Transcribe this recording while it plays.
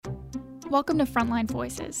Welcome to Frontline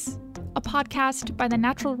Voices, a podcast by the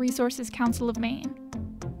Natural Resources Council of Maine.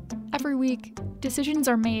 Every week, decisions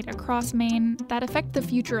are made across Maine that affect the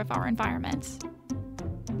future of our environment.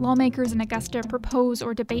 Lawmakers in Augusta propose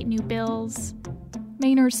or debate new bills.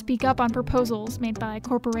 Mainers speak up on proposals made by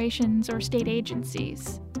corporations or state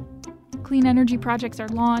agencies. Clean energy projects are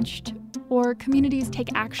launched, or communities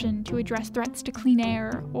take action to address threats to clean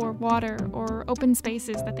air or water or open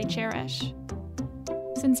spaces that they cherish.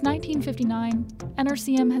 Since 1959,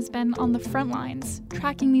 NRCM has been on the front lines,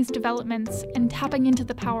 tracking these developments and tapping into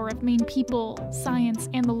the power of Maine people, science,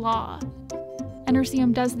 and the law.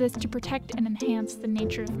 NRCM does this to protect and enhance the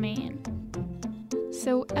nature of Maine.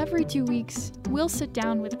 So every 2 weeks, we'll sit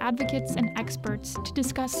down with advocates and experts to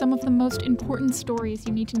discuss some of the most important stories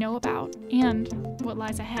you need to know about and what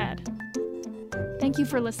lies ahead. Thank you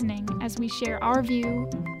for listening as we share our view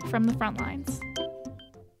from the front lines.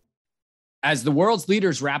 As the world's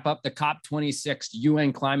leaders wrap up the COP26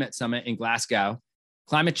 UN Climate Summit in Glasgow,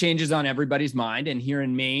 climate change is on everybody's mind. And here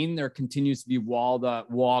in Maine, there continues to be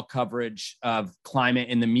wall-to-wall coverage of climate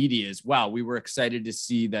in the media as well. We were excited to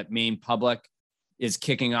see that Maine Public is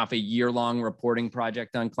kicking off a year-long reporting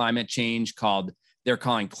project on climate change they're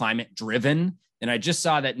calling Climate Driven. And I just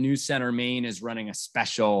saw that News Center Maine is running a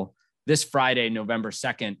special this Friday, November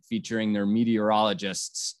 2nd, featuring their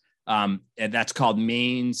meteorologists. And that's called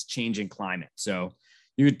Maine's Changing Climate. So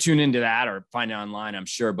you could tune into that or find it online, I'm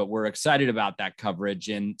sure, but we're excited about that coverage.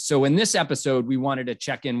 And so in this episode, we wanted to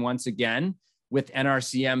check in once again with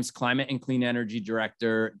NRCM's Climate and Clean Energy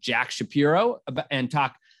Director, Jack Shapiro, and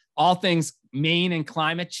talk all things Maine and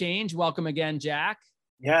climate change. Welcome again, Jack.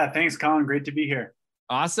 Yeah, thanks, Colin. Great to be here.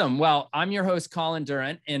 Awesome. Well, I'm your host, Colin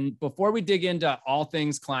Durant. And before we dig into all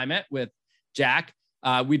things climate with Jack,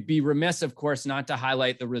 we'd be remiss, of course, not to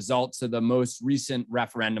highlight the results of the most recent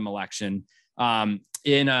referendum election.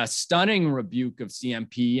 In a stunning rebuke of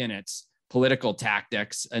CMP and its political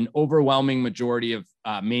tactics, an overwhelming majority of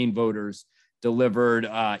Maine voters delivered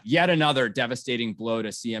yet another devastating blow to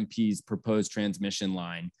CMP's proposed transmission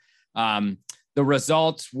line. The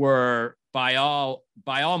results were, by all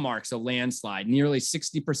marks, a landslide. Nearly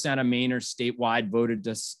 60% of Mainers statewide voted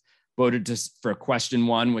for question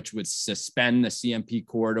one, which would suspend the CMP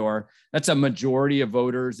corridor. That's a majority of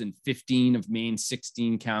voters in 15 of Maine's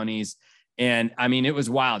 16 counties. And I mean, it was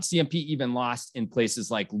wild. CMP even lost in places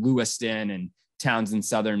like Lewiston and towns in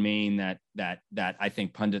southern Maine that I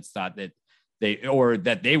think pundits thought that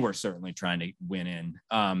they were certainly trying to win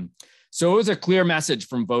in. So it was a clear message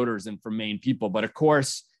from voters and from Maine people. But of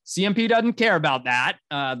course, CMP doesn't care about that.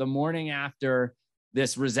 The morning after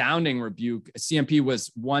this resounding rebuke, CMP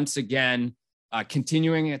was once again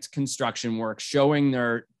continuing its construction work, showing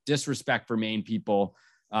their disrespect for Maine people.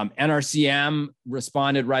 NRCM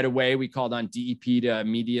responded right away. We called on DEP to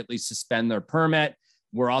immediately suspend their permit.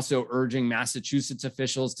 We're also urging Massachusetts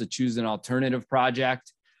officials to choose an alternative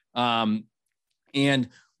project. And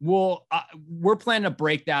we're planning to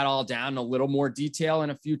break that all down in a little more detail in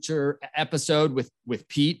a future episode with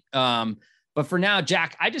Pete. But for now,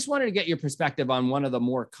 Jack, I just wanted to get your perspective on one of the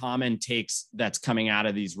more common takes that's coming out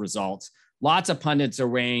of these results. Lots of pundits are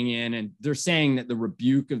weighing in, and they're saying that the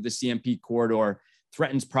rebuke of the CMP corridor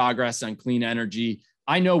threatens progress on clean energy.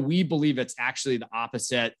 I know we believe it's actually the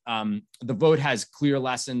opposite. The vote has clear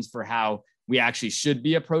lessons for how we actually should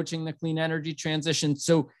be approaching the clean energy transition.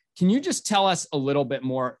 So can you just tell us a little bit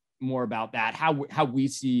more about that? How we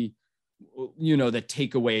see, the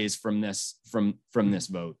takeaways from this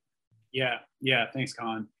vote? Yeah. Thanks,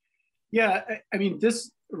 Colin. Yeah, I mean,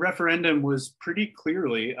 this referendum was pretty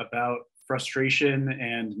clearly about frustration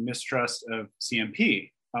and mistrust of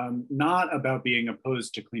CMP, not about being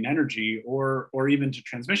opposed to clean energy or even to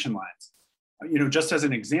transmission lines. Just as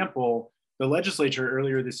an example, the legislature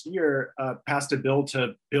earlier this year passed a bill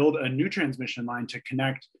to build a new transmission line to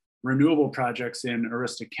connect renewable projects in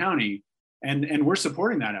Aroostook County, and we're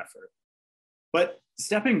supporting that effort. But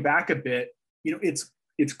stepping back a bit,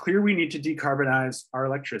 it's clear we need to decarbonize our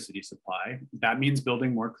electricity supply. That means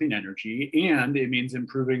building more clean energy, and it means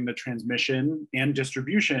improving the transmission and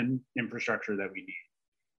distribution infrastructure that we need.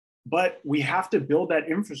 But we have to build that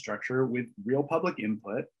infrastructure with real public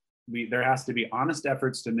input. There has to be honest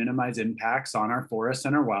efforts to minimize impacts on our forests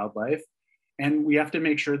and our wildlife. And we have to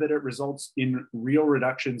make sure that it results in real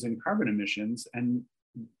reductions in carbon emissions. And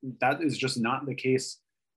that is just not the case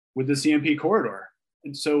with the CMP corridor.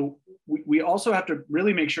 And so we also have to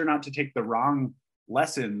really make sure not to take the wrong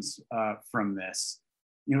lessons from this.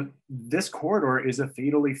 This corridor is a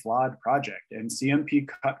fatally flawed project, and CMP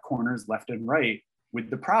cut corners left and right with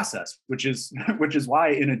the process, which is why,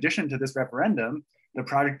 in addition to this referendum, The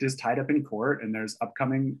project is tied up in court, and there's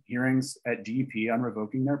upcoming hearings at DEP on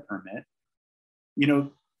revoking their permit. You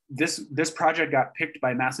know, this project got picked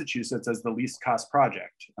by Massachusetts as the least cost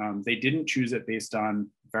project. They didn't choose it based on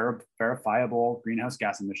verifiable greenhouse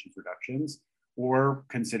gas emissions reductions or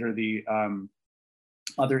consider the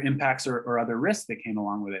other impacts or other risks that came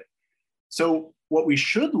along with it. So what we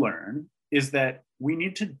should learn is that we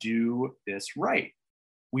need to do this right.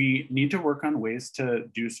 We need to work on ways to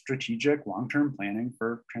do strategic long-term planning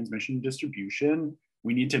for transmission and distribution.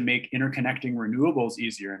 We need to make interconnecting renewables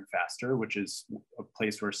easier and faster, which is a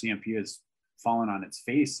place where CMP has fallen on its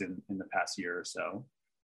face in the past year or so.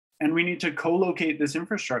 And we need to co-locate this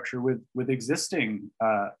infrastructure with existing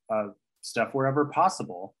stuff wherever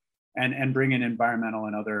possible, and bring in environmental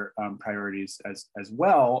and other priorities as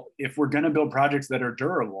well. If we're going to build projects that are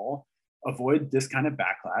durable, avoid this kind of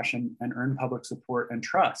backlash and earn public support and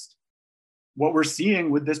trust. What we're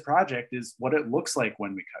seeing with this project is what it looks like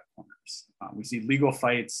when we cut corners. We see legal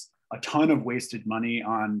fights, a ton of wasted money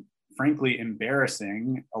on, frankly,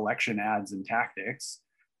 embarrassing election ads and tactics,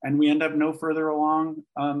 and we end up no further along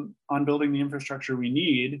on building the infrastructure we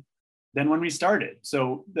need than when we started.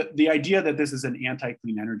 So the idea that this is an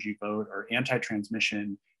anti-clean energy vote or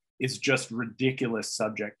anti-transmission is just ridiculous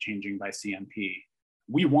subject changing by CMP.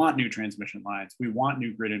 We want new transmission lines, we want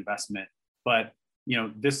new grid investment, but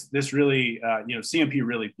this really, CMP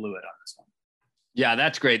really blew it on this one. Yeah,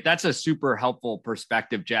 that's great. That's a super helpful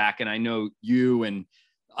perspective, Jack. And I know you and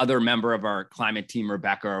other member of our climate team,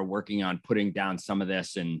 Rebecca, are working on putting down some of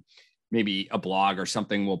this, and maybe a blog or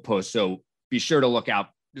something we'll post. So be sure to look out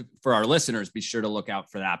for our listeners, be sure to look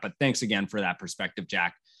out for that. But thanks again for that perspective,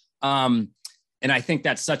 Jack. And I think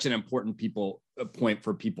that's such an important point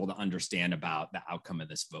for people to understand about the outcome of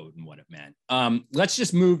this vote and what it meant. Let's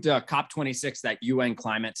just move to COP26, that UN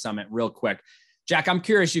climate summit, real quick. Jack, I'm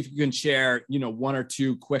curious if you can share, one or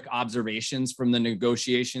two quick observations from the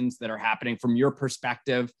negotiations that are happening from your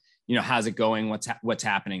perspective. How's it going? What's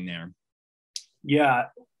happening there? Yeah,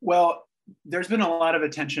 well, there's been a lot of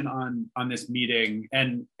attention on this meeting,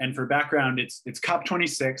 and for background, it's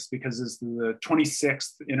COP26 because it's the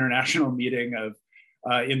 26th international meeting of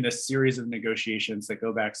in this series of negotiations that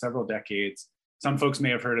go back several decades. Some folks may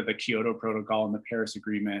have heard of the Kyoto Protocol and the Paris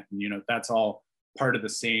Agreement, and that's all part of the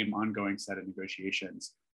same ongoing set of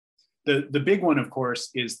negotiations. The big one, of course,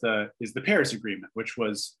 is the Paris Agreement, which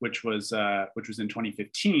was in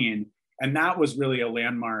 2015, and that was really a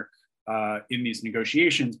landmark in these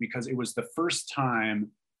negotiations because it was the first time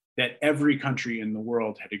that every country in the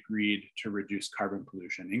world had agreed to reduce carbon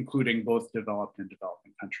pollution, including both developed and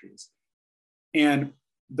developing countries. And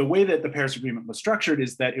the way that the Paris Agreement was structured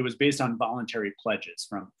is that it was based on voluntary pledges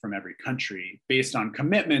from every country, based on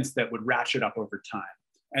commitments that would ratchet up over time.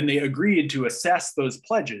 And they agreed to assess those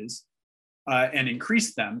pledges and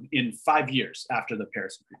increase them in 5 years after the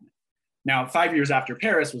Paris Agreement. Now, 5 years after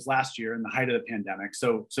Paris was last year in the height of the pandemic.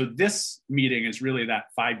 So this meeting is really that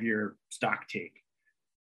 5-year stock take.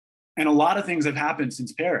 And a lot of things have happened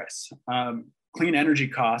since Paris. Clean energy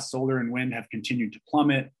costs, solar and wind, have continued to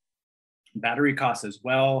plummet. Battery costs as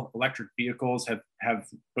well. Electric vehicles have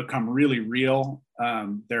become really real.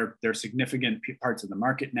 They're significant parts of the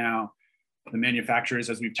market now. The manufacturers,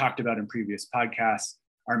 as we've talked about in previous podcasts,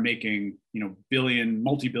 are making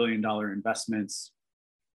multi-billion-dollar investments.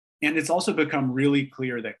 And it's also become really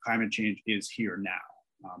clear that climate change is here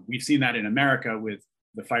now. We've seen that in America with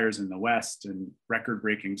the fires in the West and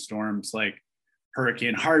record-breaking storms like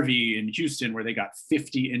Hurricane Harvey in Houston, where they got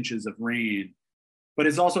 50 inches of rain. But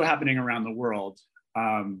it's also happening around the world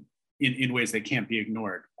in ways that can't be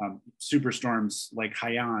ignored. Superstorms like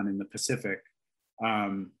Haiyan in the Pacific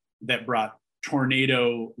that brought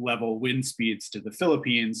tornado-level wind speeds to the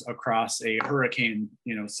Philippines across a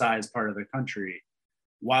hurricane-sized part of the country.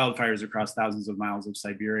 Wildfires across thousands of miles of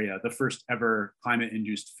Siberia, the first ever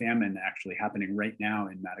climate-induced famine actually happening right now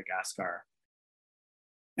in Madagascar.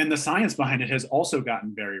 And the science behind it has also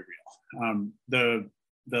gotten very real.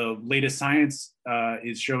 The latest science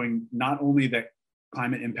is showing not only that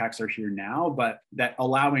climate impacts are here now, but that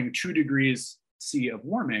allowing 2 degrees C of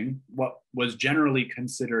warming, what was generally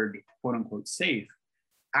considered quote unquote safe,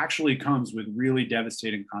 actually comes with really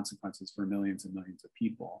devastating consequences for millions and millions of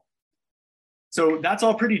people. So that's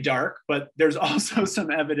all pretty dark, but there's also some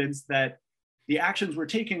evidence that the actions we're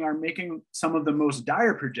taking are making some of the most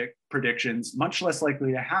dire predictions much less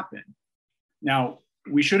likely to happen. Now,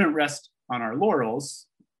 we shouldn't rest on our laurels.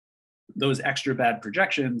 Those extra bad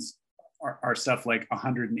projections are stuff like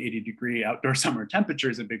 180-degree outdoor summer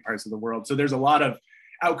temperatures in big parts of the world. So there's a lot of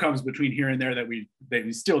outcomes between here and there that we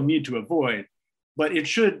still need to avoid. But it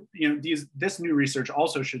should, this new research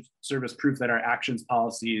also should serve as proof that our actions,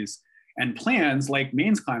 policies, and plans like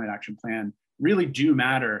Maine's climate action plan really do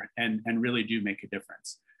matter and really do make a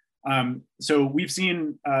difference. So we've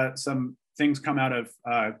seen some things come out of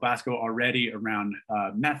Glasgow already around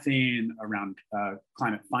methane, around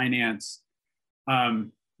climate finance.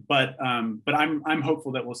 But I'm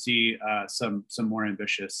hopeful that we'll see some more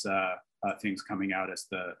ambitious things coming out as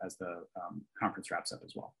the conference wraps up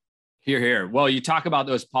as well. Hear, hear. Well, you talk about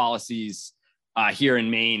those policies here in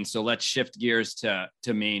Maine, so let's shift gears to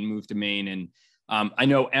Maine, move to Maine. And I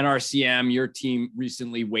know NRCM, your team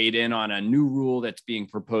recently weighed in on a new rule that's being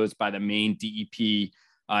proposed by the Maine DEP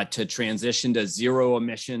to transition to zero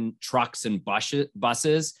emission trucks and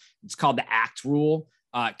buses. It's called the ACT rule.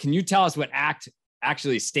 Can you tell us what ACT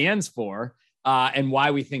actually stands for and why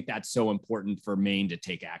we think that's so important for Maine to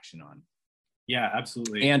take action on? Yeah,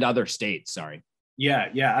 absolutely. And other states, sorry. Yeah,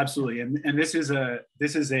 absolutely. And this is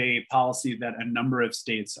a policy that a number of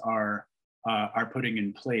states are putting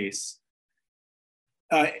in place.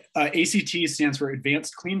 ACT stands for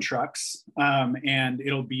Advanced Clean Trucks, and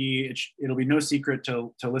it'll be no secret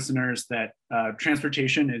to listeners that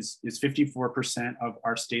transportation is 54% of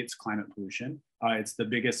our state's climate pollution. It's the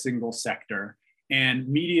biggest single sector, and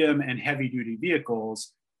medium and heavy duty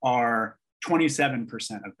vehicles are 27%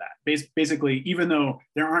 of that. Basically, even though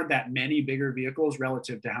there aren't that many bigger vehicles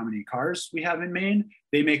relative to how many cars we have in Maine,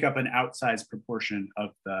 they make up an outsized proportion of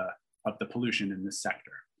the pollution in this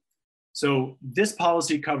sector. So this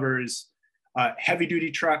policy covers heavy duty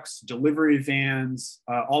trucks, delivery vans,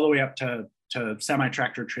 all the way up to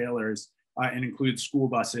semi-tractor trailers, and includes school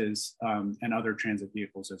buses and other transit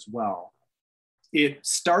vehicles as well. It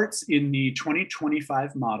starts in the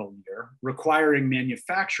 2025 model year, requiring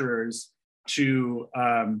manufacturers to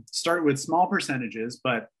start with small percentages,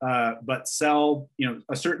 but sell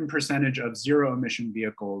a certain percentage of zero emission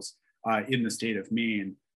vehicles in the state of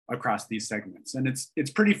Maine across these segments. And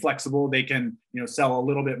it's pretty flexible. They can sell a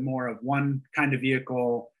little bit more of one kind of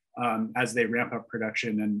vehicle as they ramp up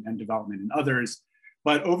production and development in others.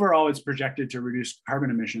 But overall, it's projected to reduce carbon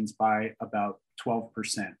emissions by about 12%,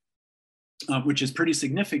 which is pretty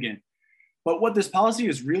significant. But what this policy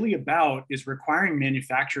is really about is requiring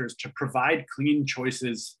manufacturers to provide clean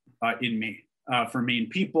choices in Maine, for Maine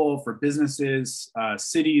people, for businesses,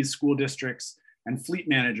 cities, school districts, and fleet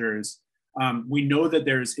managers. We know that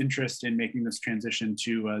there's interest in making this transition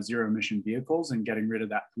to zero emission vehicles and getting rid of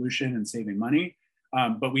that pollution and saving money.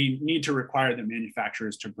 But we need to require the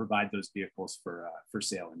manufacturers to provide those vehicles for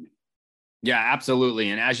sale in Maine. Yeah, absolutely.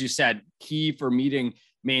 And as you said, key for meeting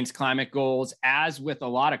Maine's climate goals, as with a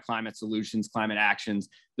lot of climate solutions, climate actions,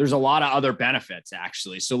 there's a lot of other benefits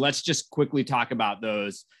actually. So let's just quickly talk about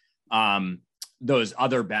those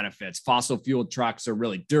other benefits. Fossil fuel trucks are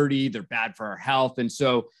really dirty. They're bad for our health. And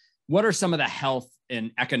so what are some of the health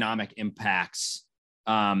and economic impacts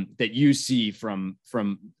that you see from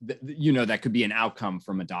that could be an outcome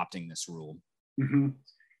from adopting this rule? Mm-hmm.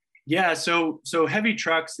 Yeah, so heavy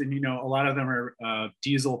trucks, and a lot of them are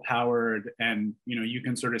diesel powered, and you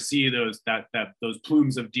can sort of see those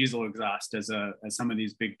plumes of diesel exhaust as some of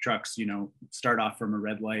these big trucks start off from a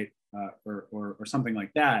red light or something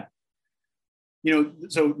like that.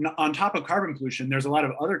 So on top of carbon pollution, there's a lot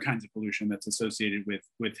of other kinds of pollution that's associated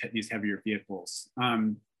with these heavier vehicles.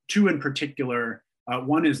 Two in particular,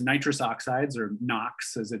 one is nitrous oxides, or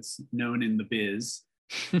NOx as it's known in the biz.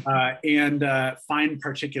 And fine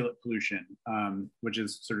particulate pollution, which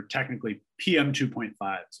is sort of technically PM 2.5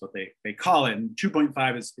 is what they call it. And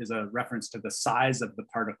 2.5 is a reference to the size of the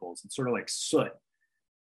particles. It's sort of like soot.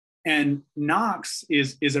 And NOx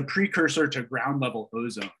is a precursor to ground level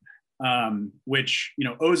ozone, which,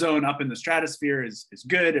 ozone up in the stratosphere is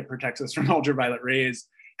good. It protects us from ultraviolet rays.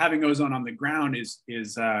 Having ozone on the ground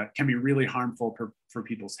can be really harmful for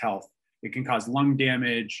people's health. It can cause lung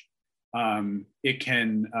damage. It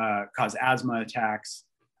can cause asthma attacks,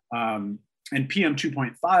 and PM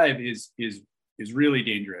 2.5 is really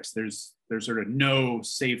dangerous. There's sort of no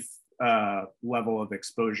safe level of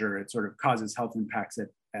exposure. It sort of causes health impacts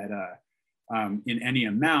in any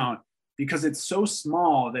amount because it's so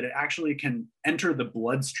small that it actually can enter the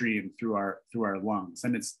bloodstream through our lungs,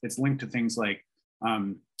 and it's linked to things like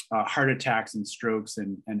heart attacks and strokes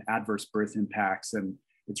and adverse birth impacts, and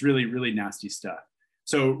it's really, really nasty stuff.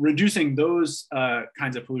 So reducing those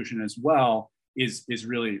kinds of pollution as well is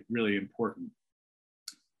really, really important.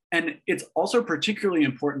 And it's also particularly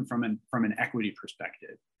important from an equity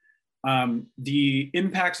perspective. The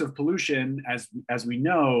impacts of pollution, as we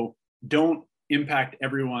know, don't impact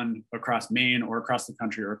everyone across Maine or across the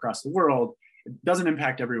country or across the world. It doesn't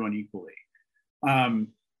impact everyone equally.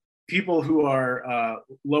 people who are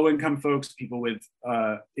low-income folks, people with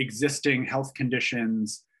existing health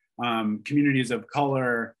conditions, communities of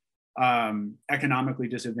color, economically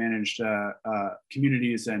disadvantaged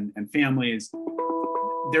communities and families.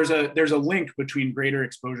 There's a link between greater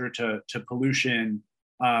exposure to pollution,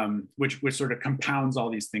 which sort of compounds all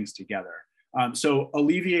these things together. So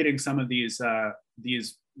alleviating some of these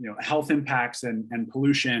health impacts and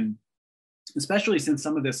pollution, especially since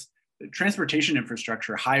some of this transportation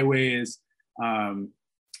infrastructure, highways,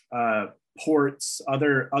 ports,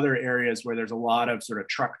 other areas where there's a lot of sort of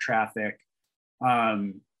truck traffic,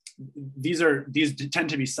 these tend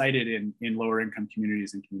to be cited in lower income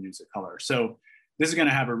communities and communities of color. So this is going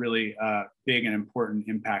to have a really big and important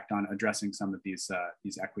impact on addressing some of these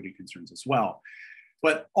equity concerns as well.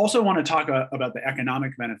 But also want to talk about the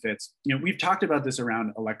economic benefits. We've talked about this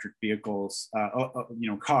around electric vehicles,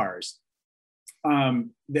 cars.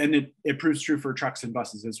 Then it proves true for trucks and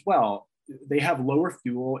buses as well. They have lower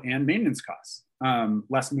fuel and maintenance costs,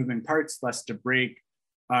 less moving parts, less to brake,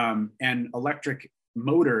 and electric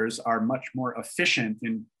motors are much more efficient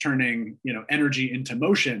in turning energy into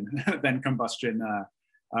motion than combustion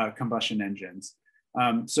engines.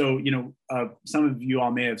 So some of you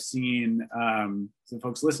all may have seen, some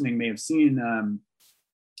folks listening may have seen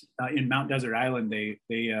in Mount Desert Island,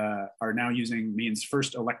 they are now using Maine's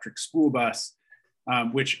first electric school bus,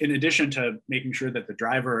 which, in addition to making sure that the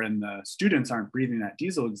driver and the students aren't breathing that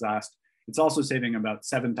diesel exhaust, it's also saving about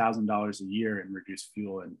 $7,000 a year in reduced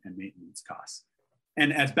fuel and maintenance costs.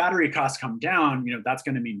 And as battery costs come down, that's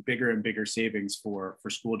going to mean bigger and bigger savings for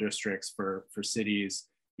school districts, for cities,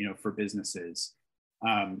 for businesses.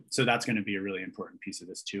 So that's going to be a really important piece of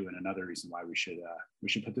this too, and another reason why we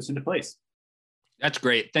should put this into place. That's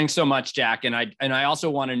great. Thanks so much, Jack. And I also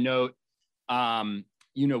want to note,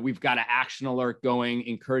 we've got an action alert going,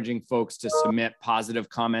 encouraging folks to submit positive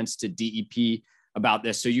comments to DEP about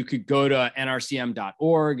this. So you could go to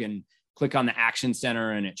nrcm.org and click on the Action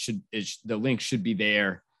Center, and the link should be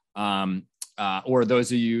there. Or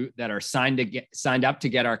those of you that are signed up to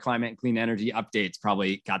get our climate and clean energy updates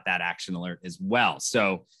probably got that action alert as well.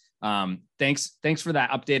 So thanks for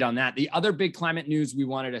that update on that. The other big climate news we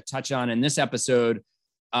wanted to touch on in this episode,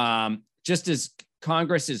 just as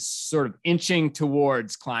Congress is sort of inching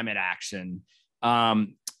towards climate action,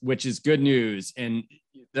 which is good news. And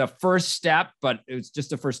the first step, but it was just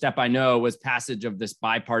the first step I know, was passage of this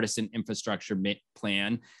bipartisan infrastructure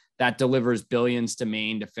plan that delivers billions to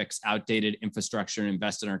Maine to fix outdated infrastructure and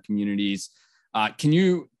invest in our communities. Can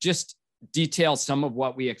you just detail some of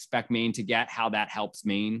what we expect Maine to get, how that helps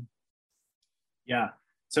Maine? Yeah,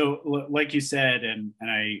 so like you said, and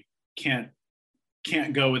I can't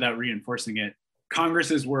go without reinforcing it,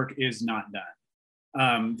 Congress's work is not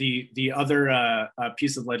done. The other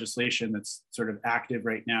piece of legislation that's sort of active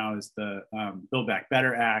right now is the Build Back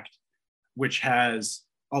Better Act, which has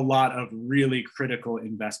a lot of really critical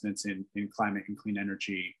investments in climate and clean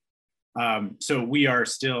energy. So we are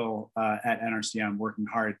still at NRCM working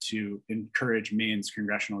hard to encourage Maine's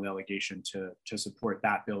congressional delegation to support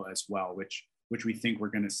that bill as well, which we think we're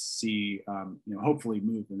going to see hopefully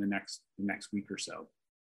move in the next week or so.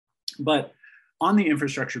 But on the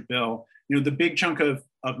infrastructure bill, the big chunk of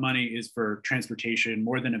money is for transportation,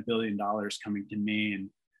 more than $1 billion coming to Maine.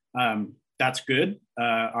 That's good.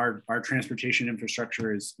 Our transportation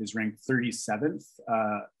infrastructure is ranked 37th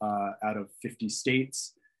out of 50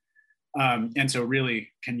 states, and so really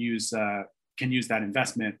can use that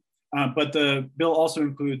investment. But the bill also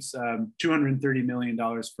includes $230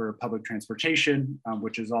 million for public transportation,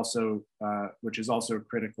 which is also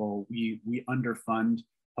critical. We underfund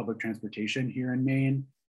public transportation here in Maine.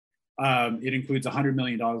 It includes $100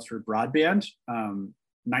 million for broadband,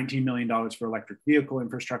 $19 million for electric vehicle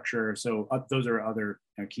infrastructure. So those are other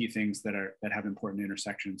key things that have important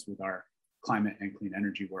intersections with our climate and clean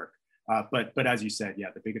energy work. But as you said, yeah,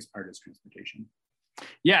 the biggest part is transportation.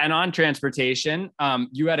 Yeah, and on transportation,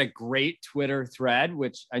 you had a great Twitter thread,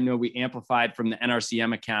 which I know we amplified from the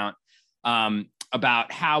NRCM account,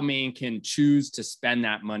 about how Maine can choose to spend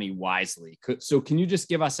that money wisely. So can you just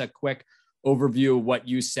give us a quick overview of what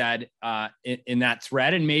you said in that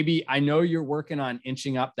thread? And maybe, I know you're working on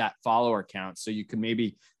inching up that follower count, so you can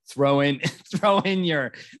maybe throw in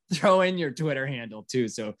your Twitter handle too.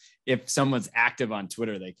 So if someone's active on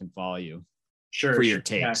Twitter, they can follow you. Sure. For your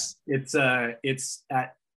takes. Yeah. It's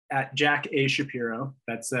at Jack A. Shapiro.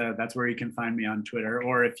 That's where you can find me on Twitter.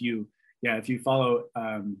 Or if you follow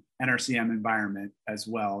NRCM Environment as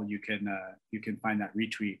well, you can find that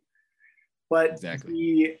retweet. But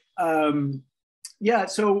exactly. Yeah,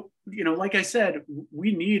 so like I said,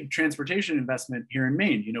 we need transportation investment here in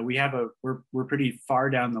Maine. We're pretty far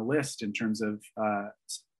down the list in terms of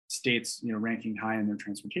states ranking high in their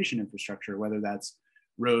transportation infrastructure, whether that's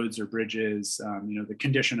roads or bridges, the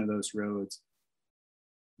condition of those roads.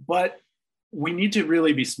 But we need to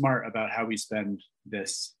really be smart about how we spend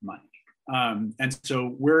this money. And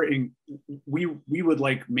so we would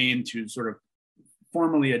like Maine to sort of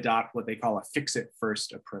formally adopt what they call a fix it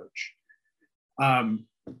first approach.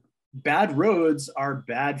 Bad roads are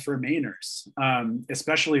bad for Mainers,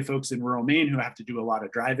 especially folks in rural Maine who have to do a lot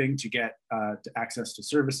of driving to get to access to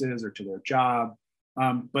services or to their job,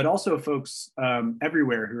 but also folks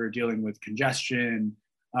everywhere who are dealing with congestion,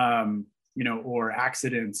 or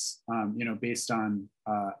accidents, based on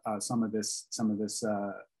some of this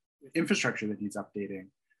infrastructure that needs updating.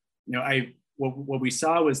 What we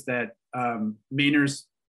saw was that Mainers,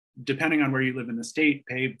 depending on where you live in the state,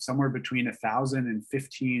 pay somewhere between $1,000 and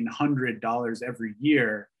 $1,500 every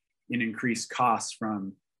year in increased costs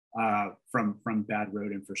from bad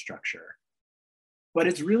road infrastructure. But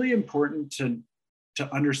it's really important to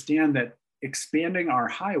understand that expanding our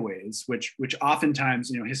highways, which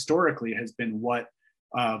oftentimes, historically has been what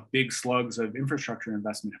big slugs of infrastructure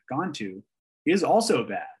investment have gone to, is also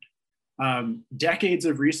bad. Decades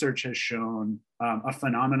of research has shown a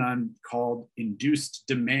phenomenon called induced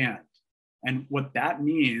demand. And what that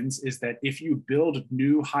means is that if you build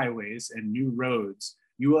new highways and new roads,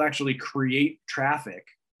 you will actually create traffic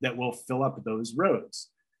that will fill up those roads.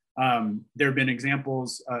 There have been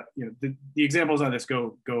examples, the examples on this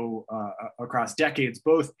go across decades,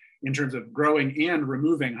 both in terms of growing and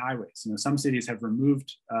removing highways. Some cities have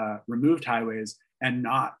removed highways and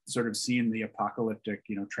not sort of seen the apocalyptic,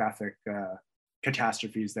 traffic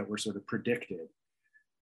catastrophes that were sort of predicted.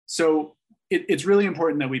 So it's really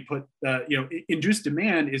important that we put, induced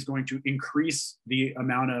demand is going to increase the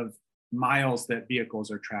amount of miles that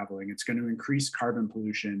vehicles are traveling. It's going to increase carbon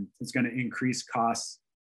pollution. It's going to increase costs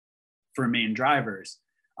for Maine drivers.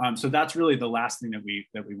 So that's really the last thing that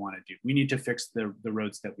we want to do. We need to fix the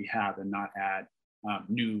roads that we have and not add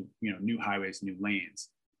new highways, new lanes.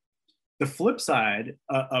 The flip side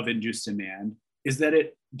of induced demand is that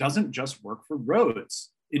it doesn't just work for roads.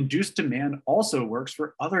 Induced demand also works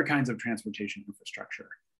for other kinds of transportation infrastructure,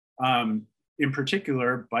 in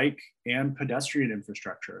particular, bike and pedestrian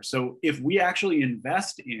infrastructure. So if we actually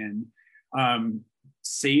invest in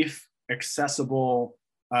safe, accessible,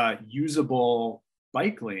 usable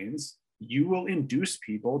bike lanes, you will induce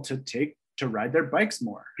people to ride their bikes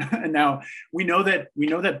more. And now we know that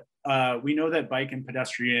bike and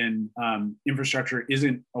pedestrian infrastructure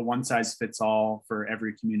isn't a one-size-fits-all for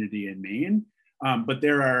every community in Maine, but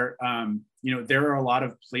there are a lot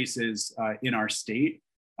of places in our state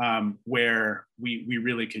where we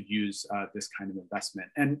really could use this kind of investment.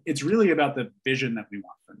 And it's really about the vision that we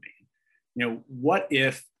want for Maine. What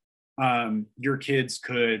if your kids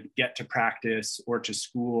could get to practice or to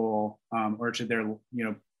school or to their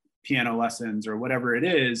piano lessons or whatever it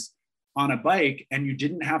is on a bike, and you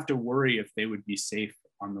didn't have to worry if they would be safe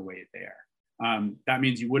on the way there? That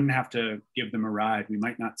means you wouldn't have to give them a ride. We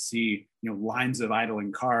might not see lines of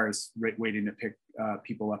idling cars waiting to pick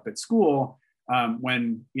people up at school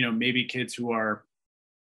when maybe kids who are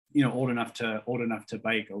old enough to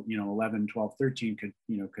bike, 11, 12, 13 could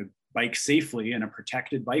bike safely in a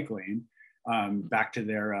protected bike lane back to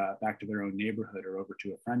their own neighborhood or over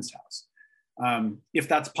to a friend's house. If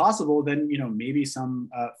that's possible, then maybe some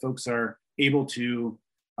folks are able to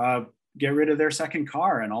get rid of their second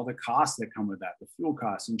car and all the costs that come with that, the fuel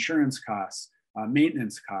costs, insurance costs,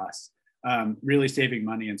 maintenance costs, really saving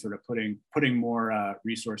money and sort of putting more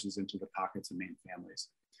resources into the pockets of Maine families.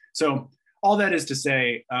 So all that is to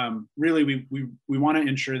say, really, we want to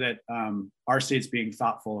ensure that our state's being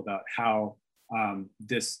thoughtful about how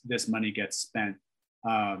this money gets spent,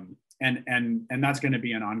 and that's going to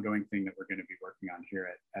be an ongoing thing that we're going to be working on here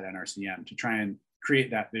at NRCM to try and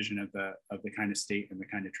create that vision of the kind of state and the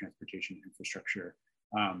kind of transportation infrastructure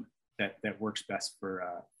that works best for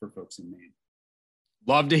folks in Maine.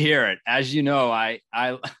 Love to hear it. As you know, I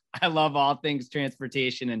love all things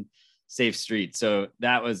transportation and safe streets. So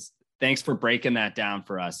thanks for breaking that down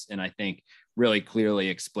for us. And I think really clearly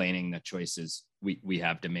explaining the choices we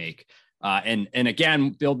have to make. And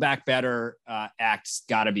again, Build Back Better Act's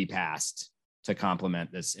got to be passed to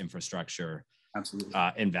complement this infrastructure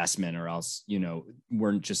investment, or else,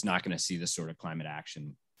 we're just not going to see the sort of climate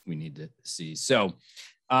action we need to see. So,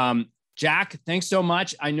 Jack, thanks so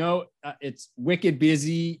much. I know it's wicked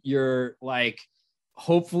busy. You're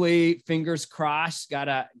hopefully, fingers crossed, got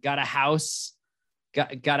a house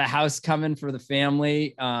coming for the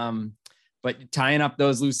family. but tying up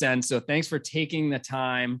those loose ends. So thanks for taking the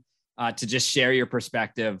time to just share your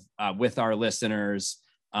perspective with our listeners.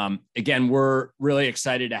 Again, we're really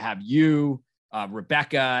excited to have you,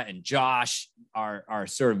 Rebecca and Josh, our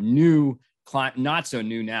sort of new, not so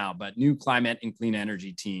new now, but new climate and clean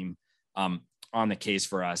energy team on the case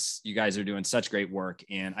for us. You guys are doing such great work.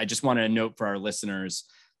 And I just wanted to note for our listeners,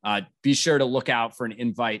 be sure to look out for an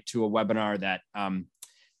invite to a webinar that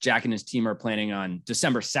Jack and his team are planning on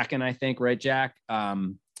December 2nd, I think, right, Jack?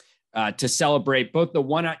 To celebrate both the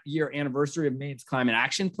 1 year anniversary of Maine's climate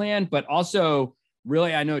action plan, but also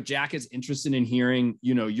really, I know Jack is interested in hearing,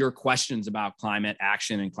 your questions about climate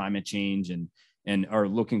action and climate change, and are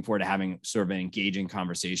looking forward to having sort of an engaging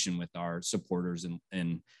conversation with our supporters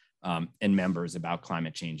and members about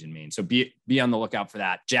climate change in Maine. So be on the lookout for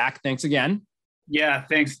that. Jack, thanks again. Yeah,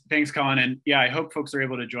 thanks, Colin. And yeah, I hope folks are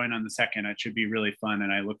able to join on the 2nd. It should be really fun.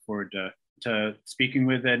 And I look forward to speaking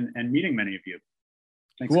with and meeting many of you.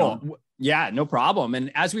 Thanks, cool. Colin. Yeah, no problem.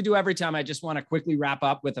 And as we do every time, I just want to quickly wrap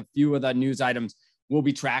up with a few of the news items we'll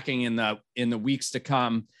be tracking in the weeks to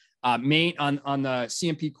come. Maine on the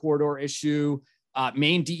CMP corridor issue,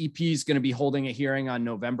 Maine DEP is going to be holding a hearing on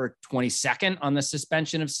November 22nd on the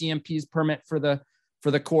suspension of CMP's permit for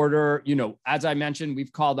the corridor. As I mentioned,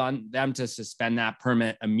 we've called on them to suspend that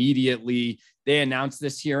permit immediately. They announced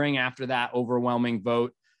this hearing after that overwhelming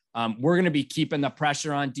vote. We're going to be keeping the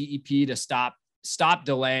pressure on DEP to stop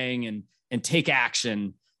delaying and take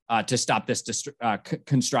action to stop this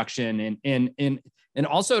construction and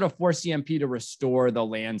also to force CMP to restore the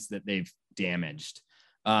lands that they've damaged.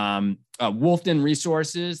 Wolfden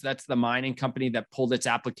Resources, that's the mining company that pulled its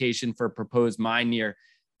application for a proposed mine near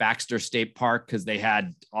Baxter State Park because they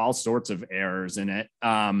had all sorts of errors in it,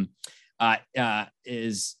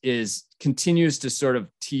 continues to sort of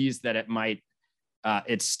tease that it might,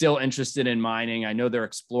 it's still interested in mining. I know they're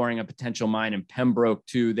exploring a potential mine in Pembroke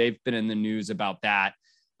too. They've been in the news about that.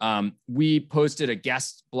 We posted a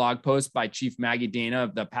guest blog post by Chief Maggie Dana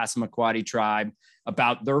of the Passamaquoddy tribe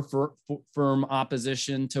about their firm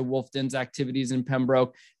opposition to Wolfden's activities in Pembroke.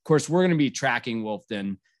 Of course, we're going to be tracking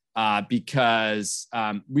Wolfden because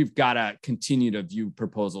we've got to continue to view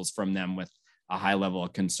proposals from them with a high level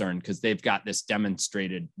of concern because they've got this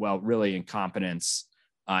demonstrated, really incompetence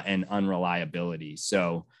and unreliability.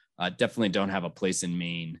 So definitely don't have a place in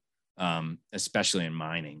Maine, especially in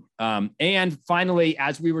mining. And finally,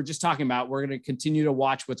 as we were just talking about, we're going to continue to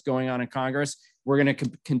watch what's going on in Congress. We're going to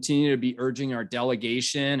continue to be urging our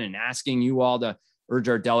delegation and asking you all to urge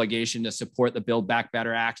our delegation to support the Build Back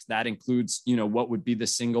Better Act. That includes, what would be the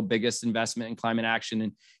single biggest investment in climate action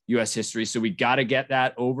in U.S. history. So we got to get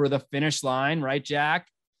that over the finish line, right, Jack?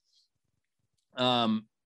 But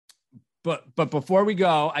before we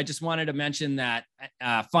go, I just wanted to mention that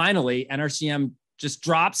finally, NRCM just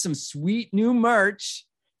dropped some sweet new merch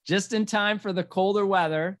just in time for the colder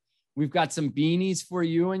weather. We've got some beanies for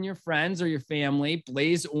you and your friends or your family,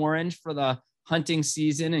 blaze orange for the hunting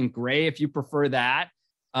season and gray if you prefer that.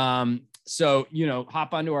 So,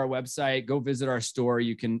 hop onto our website, go visit our store.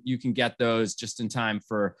 You can get those just in time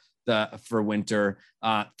for winter.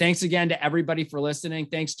 Thanks again to everybody for listening.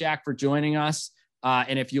 Thanks, Jack, for joining us.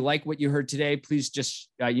 And if you like what you heard today, please just,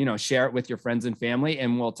 share it with your friends and family,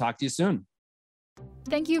 and we'll talk to you soon.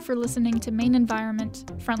 Thank you for listening to Maine Environment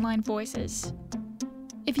Frontline Voices.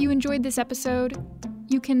 If you enjoyed this episode,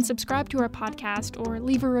 you can subscribe to our podcast or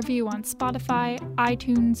leave a review on Spotify,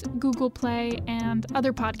 iTunes, Google Play, and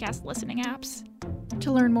other podcast listening apps.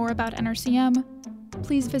 To learn more about NRCM,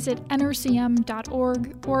 please visit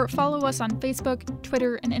nrcm.org or follow us on Facebook,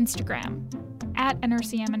 Twitter, and Instagram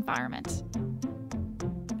 @NRCM Environment.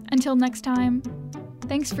 Until next time,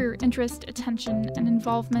 thanks for your interest, attention, and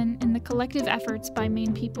involvement in the collective efforts by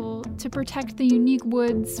Maine people to protect the unique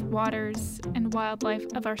woods, waters, and wildlife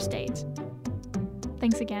of our state.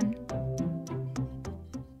 Thanks again.